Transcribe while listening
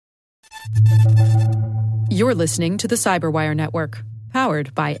You're listening to the Cyberwire Network,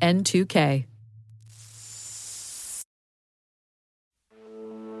 powered by N2K.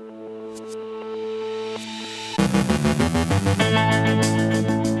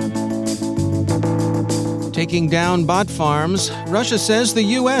 Taking down bot farms, Russia says the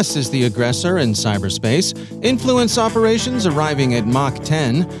U.S. is the aggressor in cyberspace. Influence operations arriving at Mach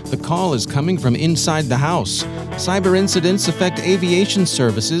 10. The call is coming from inside the house. Cyber incidents affect aviation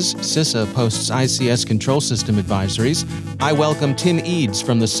services. CISA posts ICS control system advisories. I welcome Tim Eads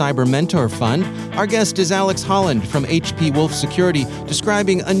from the Cyber Mentor Fund. Our guest is Alex Holland from HP Wolf Security,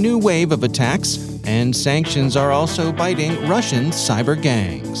 describing a new wave of attacks. And sanctions are also biting Russian cyber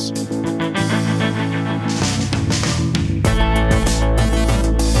gangs.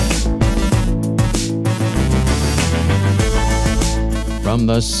 From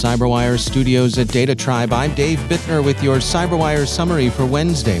the Cyberwire studios at Data Tribe, I'm Dave Bittner with your Cyberwire summary for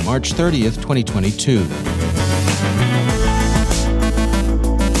Wednesday, March 30th, 2022.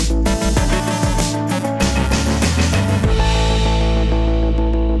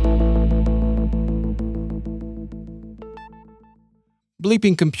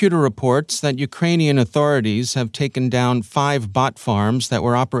 Bleeping Computer reports that Ukrainian authorities have taken down 5 bot farms that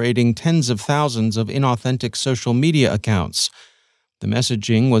were operating tens of thousands of inauthentic social media accounts. The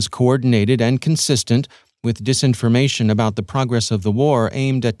messaging was coordinated and consistent with disinformation about the progress of the war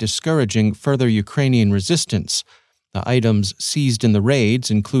aimed at discouraging further Ukrainian resistance. The items seized in the raids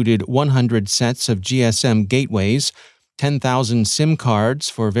included 100 sets of GSM gateways, 10,000 SIM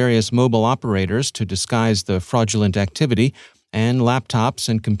cards for various mobile operators to disguise the fraudulent activity, and laptops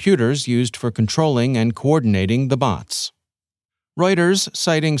and computers used for controlling and coordinating the bots. Reuters,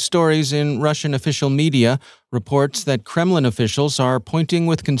 citing stories in Russian official media, reports that Kremlin officials are pointing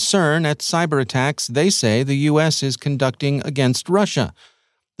with concern at cyber attacks they say the U.S. is conducting against Russia.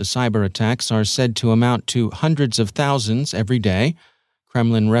 The cyber attacks are said to amount to hundreds of thousands every day.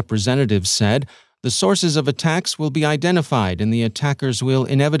 Kremlin representatives said the sources of attacks will be identified and the attackers will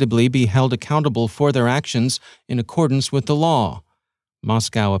inevitably be held accountable for their actions in accordance with the law.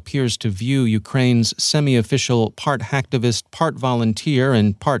 Moscow appears to view Ukraine's semi-official part hacktivist, part volunteer,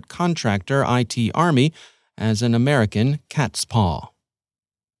 and part contractor IT army as an American cat's paw.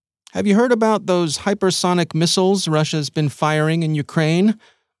 Have you heard about those hypersonic missiles Russia's been firing in Ukraine?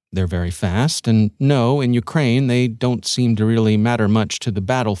 They're very fast, and no, in Ukraine they don't seem to really matter much to the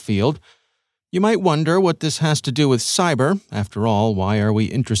battlefield. You might wonder what this has to do with cyber. After all, why are we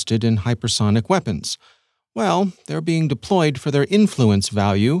interested in hypersonic weapons? Well, they're being deployed for their influence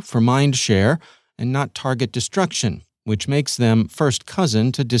value, for mind share, and not target destruction, which makes them first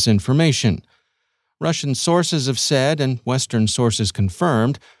cousin to disinformation. Russian sources have said, and Western sources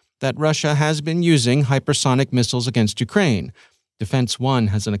confirmed, that Russia has been using hypersonic missiles against Ukraine. Defense One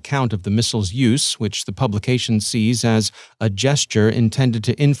has an account of the missile's use, which the publication sees as a gesture intended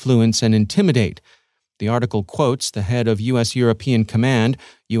to influence and intimidate. The article quotes the head of U.S. European Command,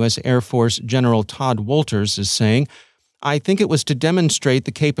 U.S. Air Force General Todd Wolters, as saying, "I think it was to demonstrate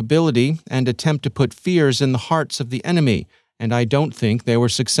the capability and attempt to put fears in the hearts of the enemy, and I don't think they were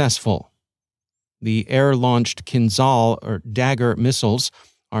successful." The air-launched Kinzhal, or Dagger, missiles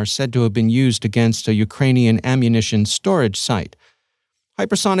are said to have been used against a Ukrainian ammunition storage site.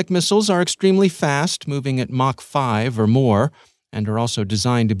 Hypersonic missiles are extremely fast, moving at Mach 5 or more, and are also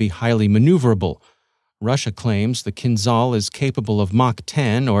designed to be highly maneuverable. Russia claims the Kinzhal is capable of Mach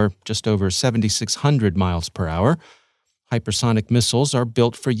 10, or just over 7,600 miles per hour. Hypersonic missiles are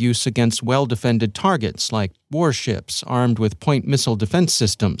built for use against well-defended targets like warships armed with point missile defense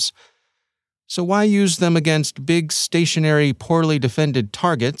systems. So why use them against big, stationary, poorly defended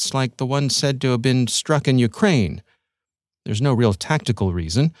targets like the one said to have been struck in Ukraine? There's no real tactical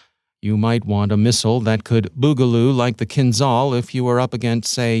reason. You might want a missile that could boogaloo like the Kinzhal if you were up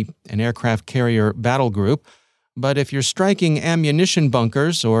against, say, an aircraft carrier battle group. But if you're striking ammunition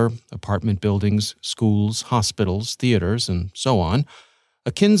bunkers or apartment buildings, schools, hospitals, theaters, and so on,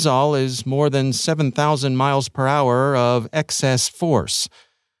 a Kinzhal is more than 7,000 miles per hour of excess force.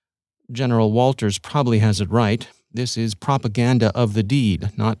 General Walters probably has it right. This is propaganda of the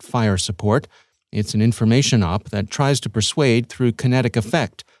deed, not fire support. It's an information op that tries to persuade through kinetic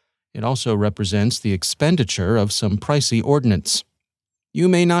effect. It also represents the expenditure of some pricey ordnance. You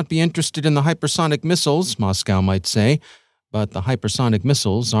may not be interested in the hypersonic missiles, Moscow might say, but the hypersonic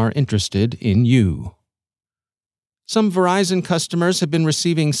missiles are interested in you. Some Verizon customers have been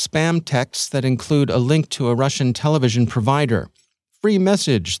receiving spam texts that include a link to a Russian television provider. Free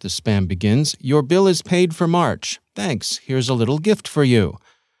message, the spam begins. Your bill is paid for March. Thanks, here's a little gift for you.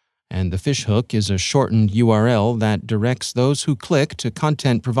 and the fishhook is a shortened URL that directs those who click to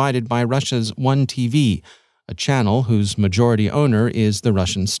content provided by Russia's One TV, a channel whose majority owner is the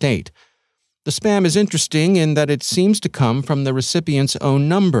Russian state. The spam is interesting in that it seems to come from the recipient's own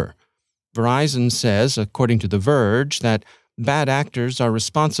number. Verizon says, according to The Verge, that bad actors are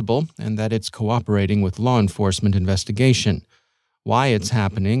responsible and that it's cooperating with law enforcement investigation. Why it's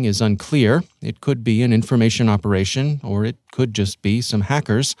happening is unclear. It could be an information operation, or it could just be some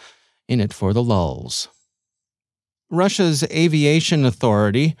hackers in it for the lulz. Russia's aviation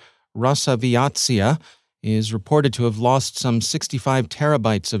authority, Rosaviatsia, is reported to have lost some 65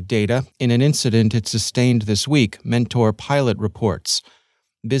 terabytes of data in an incident it sustained this week, Mentor Pilot reports.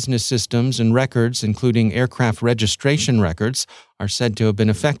 Business systems and records, including aircraft registration records, are said to have been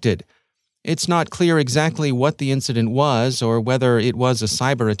affected. It's not clear exactly what the incident was or whether it was a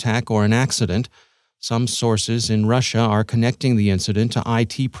cyber attack or an accident. Some sources in Russia are connecting the incident to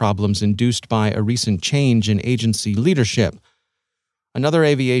IT problems induced by a recent change in agency leadership. Another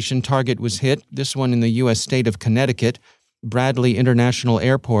aviation target was hit, this one in the U.S. state of Connecticut. Bradley International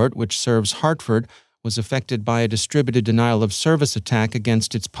Airport, which serves Hartford, was affected by a distributed denial of service attack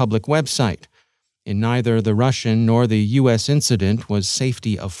against its public website. In neither the Russian nor the U.S. incident was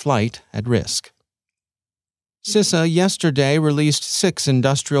safety of flight at risk. CISA yesterday released 6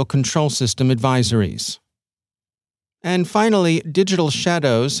 industrial control system advisories. And finally, Digital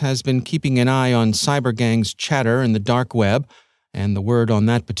Shadows has been keeping an eye on cyber gangs' chatter in the dark web, and the word on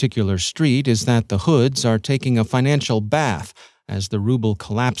that particular street is that the hoods are taking a financial bath as the ruble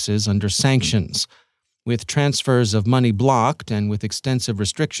collapses under sanctions. With transfers of money blocked and with extensive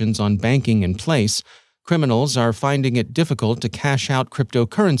restrictions on banking in place, criminals are finding it difficult to cash out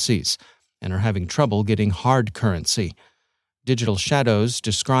cryptocurrencies and are having trouble getting hard currency. Digital Shadows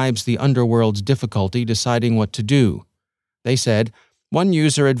describes the underworld's difficulty deciding what to do. They said, one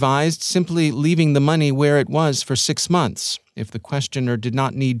user advised simply leaving the money where it was for 6 months if the questioner did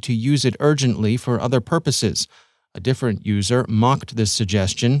not need to use it urgently for other purposes. A different user mocked this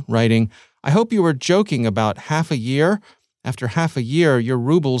suggestion, writing, I hope you were joking about half a year. After half a year, your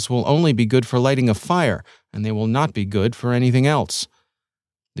rubles will only be good for lighting a fire, and they will not be good for anything else.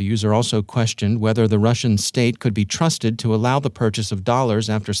 The user also questioned whether the Russian state could be trusted to allow the purchase of dollars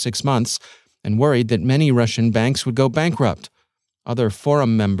after 6 months, and worried that many Russian banks would go bankrupt. Other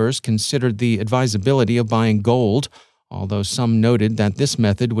forum members considered the advisability of buying gold, although some noted that this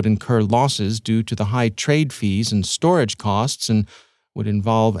method would incur losses due to the high trade fees and storage costs and would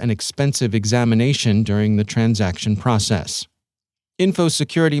involve an expensive examination during the transaction process.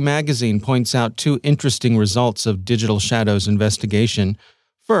 InfoSecurity magazine points out 2 interesting results of Digital Shadows' investigation.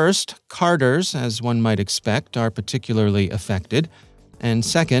 First, carders, as one might expect, are particularly affected. And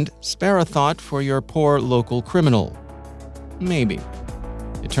second, spare a thought for your poor local criminal. Maybe.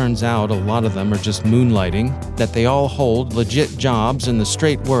 It turns out a lot of them are just moonlighting, that they all hold legit jobs in the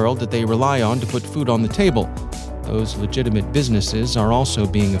straight world that they rely on to put food on the table. Those legitimate businesses are also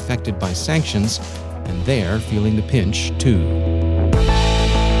being affected by sanctions, and they're feeling the pinch, too.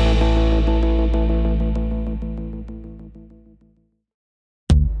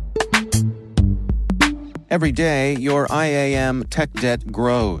 Every day, your IAM tech debt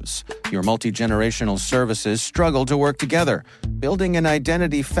grows. Your multi-generational services struggle to work together. Building an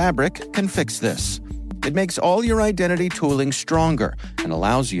identity fabric can fix this. It makes all your identity tooling stronger and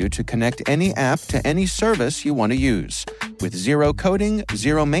allows you to connect any app to any service you want to use, with zero coding,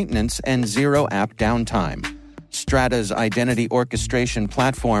 zero maintenance, and zero app downtime. Strata's identity orchestration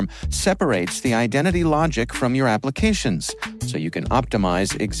platform separates the identity logic from your applications, so you can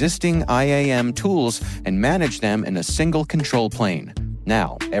optimize existing IAM tools and manage them in a single control plane.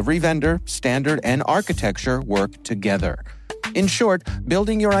 Now, every vendor, standard, and architecture work together. In short,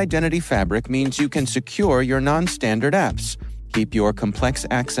 building your identity fabric means you can secure your non-standard apps, keep your complex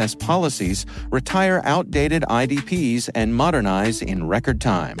access policies, retire outdated IDPs, and modernize in record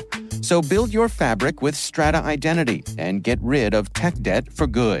time. So build your fabric with Strata Identity and get rid of tech debt for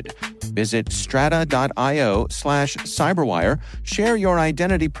good. Visit strata.io/cyberwire, share your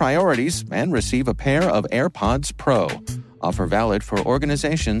identity priorities, and receive a pair of AirPods Pro. Offer valid for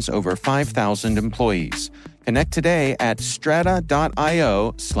organizations over 5,000 employees. Connect today at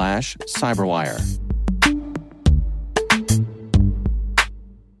strata.io/cyberwire.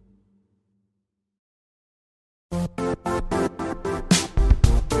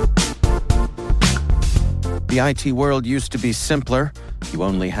 The IT world used to be simpler. You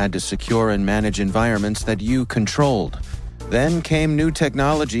only had to secure and manage environments that you controlled. Then came new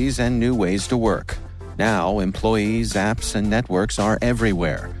technologies and new ways to work. Now, employees, apps, and networks are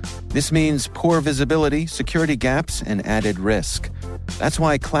everywhere. This means poor visibility, security gaps, and added risk. That's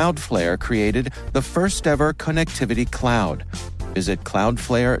why Cloudflare created the first-ever connectivity cloud. Visit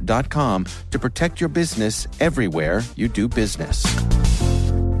cloudflare.com to protect your business everywhere you do business.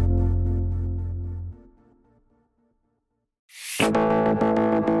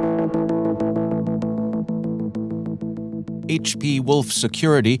 HP Wolf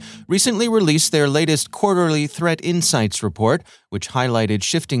Security recently released their latest quarterly Threat Insights report, which highlighted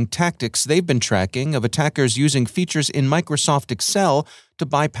shifting tactics they've been tracking of attackers using features in Microsoft Excel to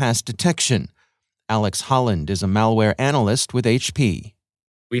bypass detection. Alex Holland is a malware analyst with HP.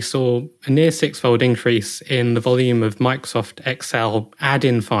 We saw a near six-fold increase in the volume of Microsoft Excel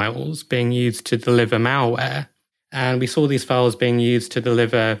add-in files being used to deliver malware. And we saw these files being used to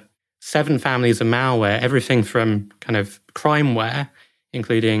deliver 7 families of malware, everything from kind of crimeware,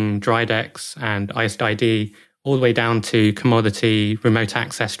 including Dridex and IcedID, all the way down to commodity remote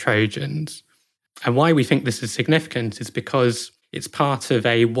access Trojans. And why we think this is significant is because it's part of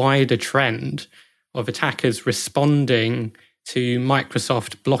a wider trend of attackers responding to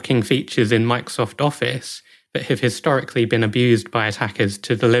Microsoft blocking features in Microsoft Office that have historically been abused by attackers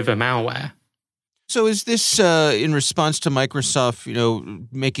to deliver malware. So is this in response to Microsoft,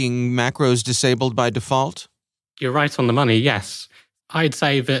 making macros disabled by default? You're right on the money, yes. I'd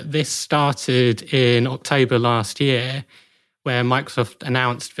say that this started in October last year, where Microsoft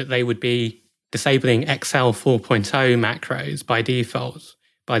announced that they would be disabling Excel 4.0 macros by default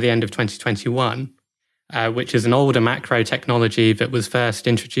by the end of 2021, which is an older macro technology that was first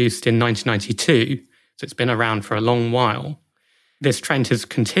introduced in 1992, so it's been around for a long while. This trend has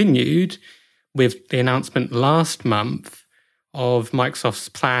continued with the announcement last month of Microsoft's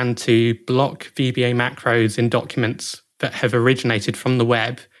plan to block VBA macros in documents that have originated from the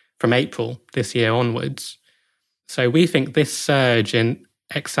web from April this year onwards. So we think this surge in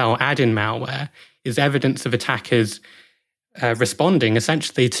Excel add-in malware is evidence of attackers responding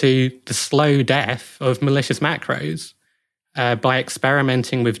essentially to the slow death of malicious macros by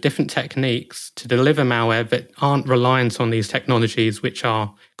experimenting with different techniques to deliver malware that aren't reliant on these technologies, which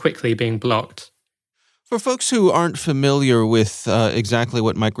are quickly being blocked. For folks who aren't familiar with exactly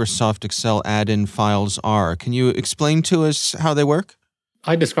what Microsoft Excel add-in files are, can you explain to us how they work?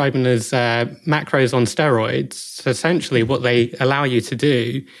 I describe them as macros on steroids. So essentially what they allow you to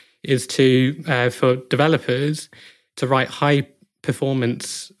do is for developers to write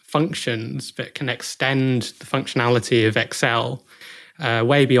high-performance functions that can extend the functionality of Excel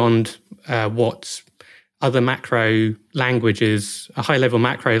way beyond what other macro languages, high-level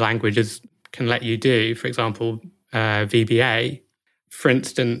macro languages, can let you do. For example, VBA. For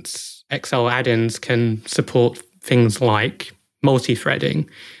instance, Excel add-ins can support things like multi-threading,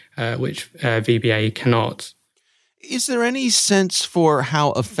 which VBA cannot. Is there any sense for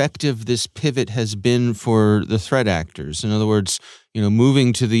how effective this pivot has been for the threat actors? In other words,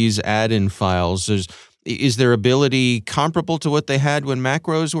 moving to these add-in files, is their ability comparable to what they had when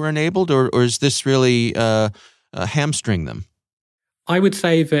macros were enabled, or is this really hamstring them? I would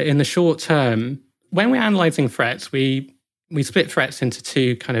say that in the short term, when we're analyzing threats, we split threats into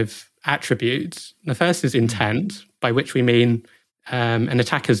 2 kind of attributes. The first is intent, by which we mean an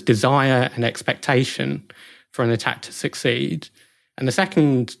attacker's desire and expectation for an attack to succeed. And the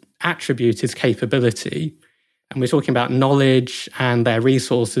second attribute is capability. And we're talking about knowledge and their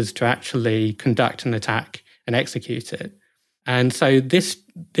resources to actually conduct an attack and execute it. And so this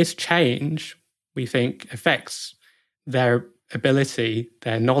change, we think, affects their ability,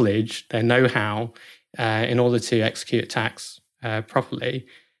 their knowledge, their know-how in order to execute attacks properly.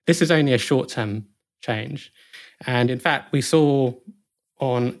 This is only a short-term change. And in fact, we saw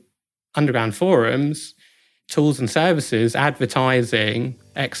on underground forums tools and services advertising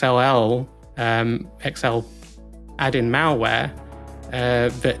XLL, Excel add-in malware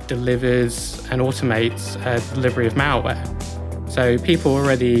that delivers and automates delivery of malware. So people are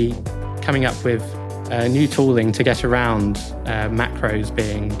already coming up with new tooling to get around macros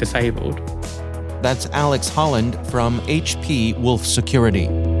being disabled. That's Alex Holland from HP Wolf Security.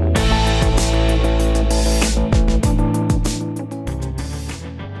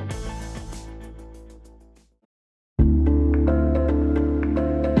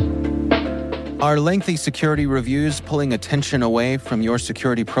 Are lengthy security reviews pulling attention away from your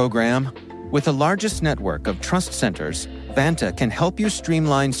security program? With the largest network of trust centers, Vanta can help you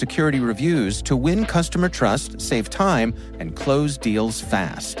streamline security reviews to win customer trust, save time, and close deals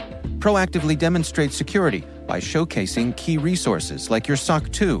fast. Proactively demonstrate security by showcasing key resources like your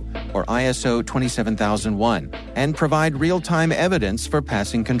SOC 2 or ISO 27001 and provide real-time evidence for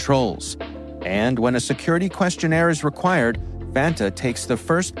passing controls. And when a security questionnaire is required, Vanta takes the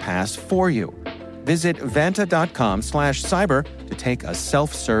first pass for you. Visit vanta.com/cyber to take a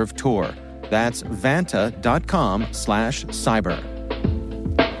self-serve tour. That's vanta.com/cyber.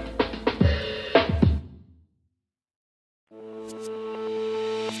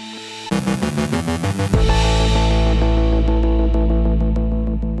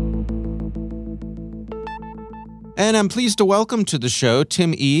 And I'm pleased to welcome to the show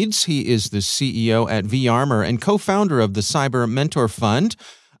Tim Eads. He is the CEO at vArmor and co-founder of the Cyber Mentor Fund.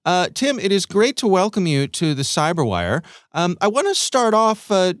 Tim, it is great to welcome you to the Cyberwire. I want to start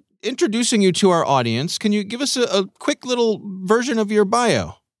off introducing you to our audience. Can you give us a quick little version of your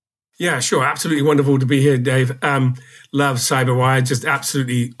bio? Yeah, sure. Absolutely wonderful to be here, Dave. Love Cyberwire. Just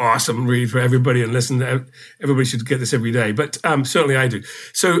absolutely awesome read for everybody and listen. Everybody should get this every day, but certainly I do.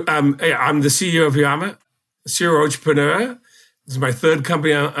 So I'm the CEO of vArmor, serial entrepreneur. This is my third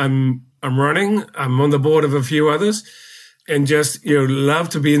company I'm running. I'm on the board of a few others. And just, love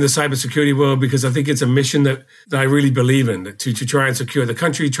to be in the cybersecurity world because I think it's a mission that I really believe in, to try and secure the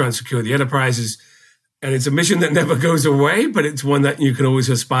country, try and secure the enterprises. And it's a mission that never goes away, but it's one that you can always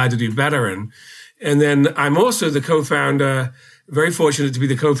aspire to do better in. And then I'm also the co-founder, very fortunate to be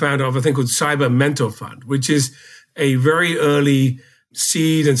the co-founder of a thing called Cyber Mentor Fund, which is a very early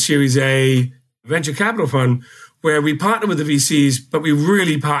seed and Series A venture capital fund where we partner with the VCs, but we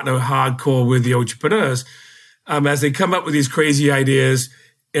really partner hardcore with the entrepreneurs. As they come up with these crazy ideas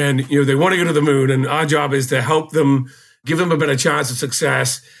and, they want to go to the moon. And our job is to help them, give them a better chance of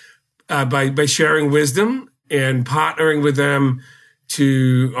success by sharing wisdom and partnering with them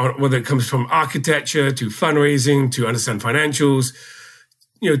whether it comes from architecture to fundraising, to understand financials,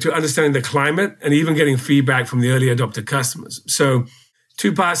 to understanding the climate and even getting feedback from the early adopter customers. So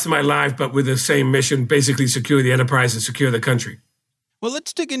 2 parts to my life, but with the same mission, basically secure the enterprise and secure the country. Well,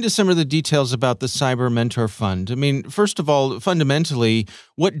 let's dig into some of the details about the Cyber Mentor Fund. I mean, first of all, fundamentally,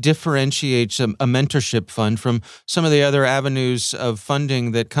 what differentiates a mentorship fund from some of the other avenues of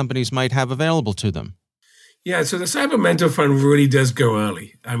funding that companies might have available to them? Yeah, so the Cyber Mentor Fund really does go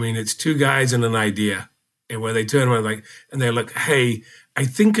early. I mean, it's 2 guys and an idea, and where they turn around and they're like, hey, I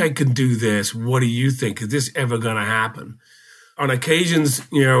think I can do this. What do you think? Is this ever going to happen? On occasions,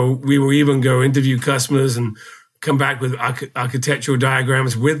 we will even go interview customers and come back with architectural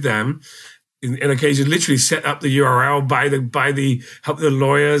diagrams with them. In occasion, literally set up the URL, help the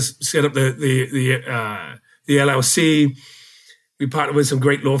lawyers set up the LLC. We partner with some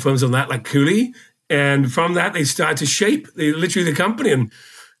great law firms on that, like Cooley. And from that, they start to shape the company. And,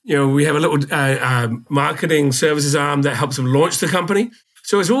 we have a little marketing services arm that helps them launch the company.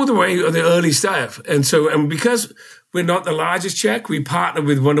 So it's all the way to the early stuff. And because we're not the largest check, we partner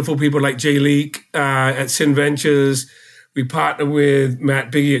with wonderful people like Jay Leak at Sin Ventures. We partner with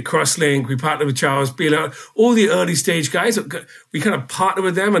Matt Biggie at Crosslink. We partner with Charles Beeler. All the early stage guys, we kind of partner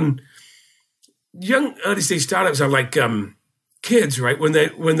with them. And young early stage startups are like kids, right? When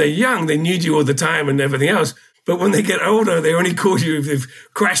they're young, they need you all the time and everything else. But when they get older, they only call you if they've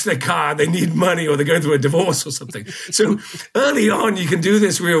crashed their car, they need money, or they're going through a divorce or something. So early on, you can do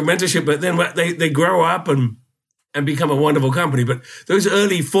this real mentorship, but then they grow up and become a wonderful company. But those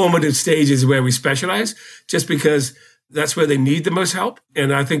early formative stages where we specialize, just because that's where they need the most help.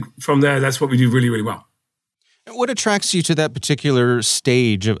 And I think from there, that's what we do really, really well. What attracts you to that particular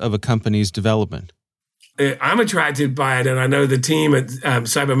stage of a company's development? I'm attracted by it, and I know the team at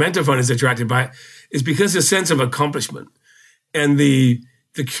Cyber Mentor Fund is attracted by it, is because the sense of accomplishment and the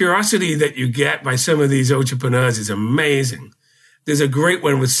curiosity that you get by some of these entrepreneurs is amazing. There's a great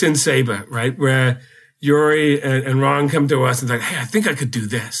one with Sin Saber, right, where Yuri and Ron come to us and like, hey, I think I could do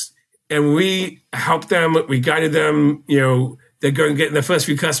this. And we helped them, we guided them, they're going getting their first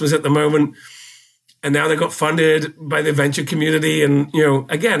few customers at the moment. And now they got funded by the venture community and,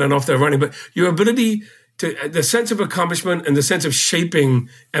 again, and off they're running. But your ability the sense of accomplishment and the sense of shaping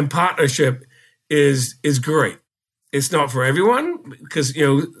and partnership is great. It's not for everyone because,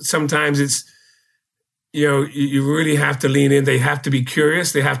 sometimes it's, you really have to lean in. They have to be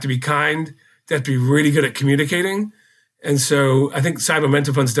curious. They have to be kind. They have to be really good at communicating. And so I think Cyber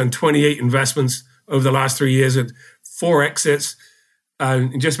Mentor Fund's done 28 investments over the last 3 years at 4 exits.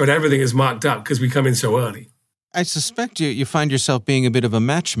 And just about everything is marked up because we come in so early. I suspect you find yourself being a bit of a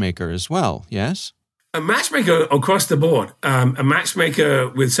matchmaker as well, yes? A matchmaker across the board. A matchmaker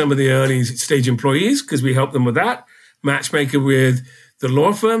with some of the early stage employees because we help them with that. Matchmaker with the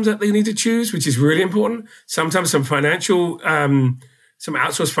law firms that they need to choose, which is really important. Sometimes some financial, some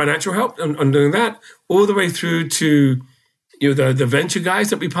outsourced financial help on doing that, all the way through to the venture guys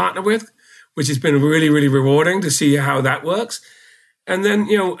that we partner with, which has been really, really rewarding to see how that works. And then,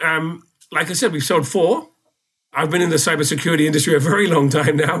 like I said, we've sold 4. I've been in the cybersecurity industry a very long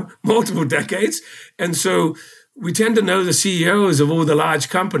time now, multiple decades. And so we tend to know the CEOs of all the large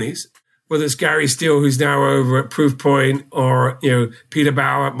companies, whether it's Gary Steele, who's now over at Proofpoint, or, Peter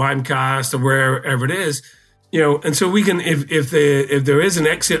Bauer at Mimecast, or wherever it is, and so we can, if there is an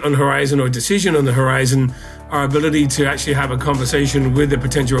exit on the horizon or a decision on the horizon, our ability to actually have a conversation with the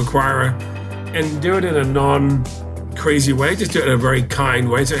potential acquirer and do it in a non-crazy way, just do it in a very kind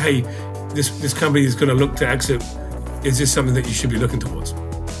way. Say, hey, this company is going to look to exit. Is this something that you should be looking towards?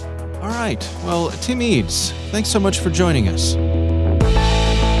 All right. Well, Tim Eads, thanks so much for joining us.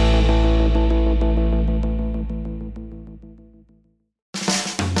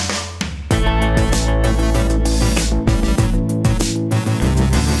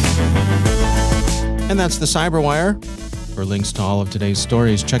 And that's the Cyberwire. For links to all of today's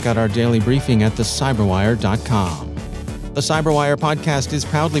stories, check out our daily briefing at thecyberwire.com. The Cyberwire podcast is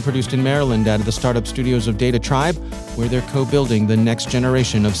proudly produced in Maryland out of the startup studios of Data Tribe, where they're co-building the next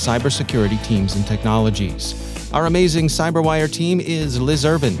generation of cybersecurity teams and technologies. Our amazing Cyberwire team is Liz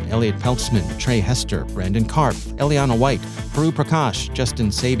Urban, Elliot Peltzman, Trey Hester, Brandon Karpf, Eliana White, Haru Prakash,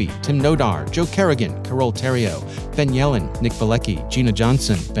 Justin Sabi, Tim Nodar, Joe Kerrigan, Carol Terrio, Ben Yellen, Nick Bilecki, Gina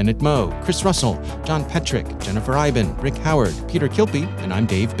Johnson, Bennett Moe, Chris Russell, John Petrick, Jennifer Iben, Rick Howard, Peter Kilpie, and I'm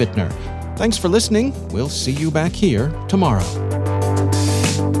Dave Bittner. Thanks for listening. We'll see you back here tomorrow.